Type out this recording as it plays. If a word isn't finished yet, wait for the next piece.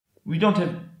we don't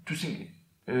have to think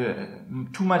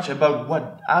too much about what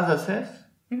others have.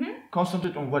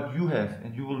 Concentrate on what you have,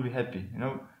 and you will be happy. You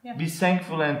know, be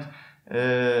thankful and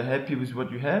happy with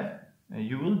what you have, and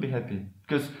you will be happy.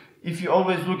 Because if you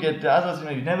always look at the others, you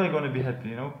know, you're never going to be happy.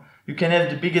 You know, you can have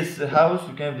the biggest house,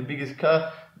 you can have the biggest car,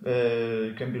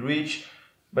 you can be rich,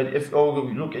 but if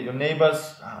you look at your neighbors,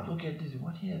 look at this,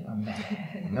 what he has, oh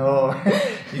man, no,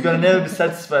 you're gonna never be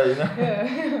satisfied. You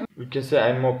know, we can say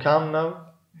I'm more calm now.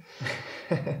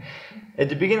 At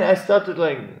the beginning, I started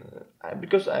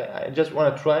because I just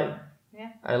want to try.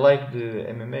 I like the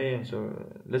MMA, and so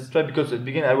let's try. Because at the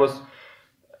beginning, I was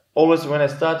always, when I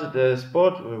started the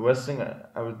sport, wrestling,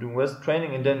 I was doing wrestling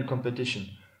training and then competition,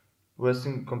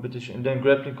 wrestling competition, and then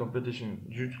grappling competition,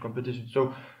 jiu-jitsu competition.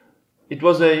 So it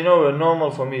was a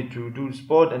normal for me to do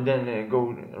sport and then go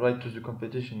right to the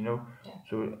competition. You know,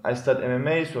 so I started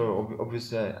MMA. So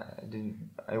obviously,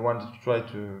 I wanted to try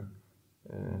to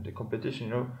the competition.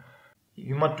 You know,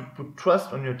 you want to put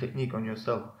trust on your technique, on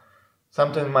yourself.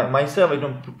 Sometimes myself, I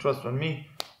don't put trust on me,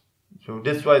 so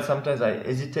that's why sometimes I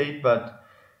hesitate. But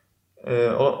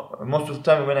most of the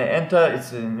time when I enter,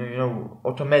 it's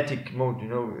automatic mode. You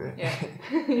know,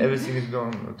 everything is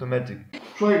going automatic.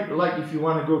 Try like if you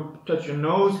want to go touch your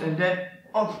nose and then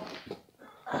up.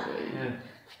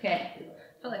 Okay,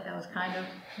 I feel like that was kind of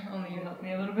only you helped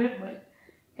me a little bit, but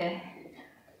okay.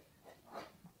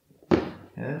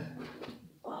 Yes.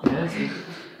 Yes.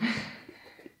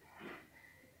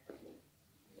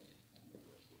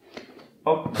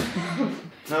 Up.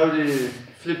 Now the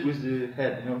flip with the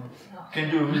head, you know. Can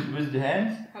do with the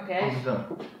hands. Okay. Up down.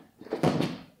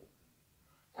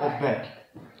 Up back.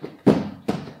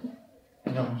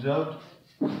 And arms out.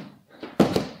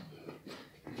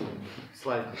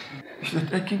 Slide. If you're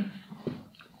taking,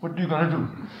 what are you gonna do?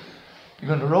 You're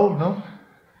gonna roll, no?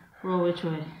 Roll which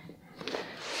way?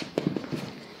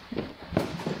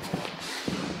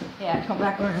 Yeah, come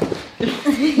backward.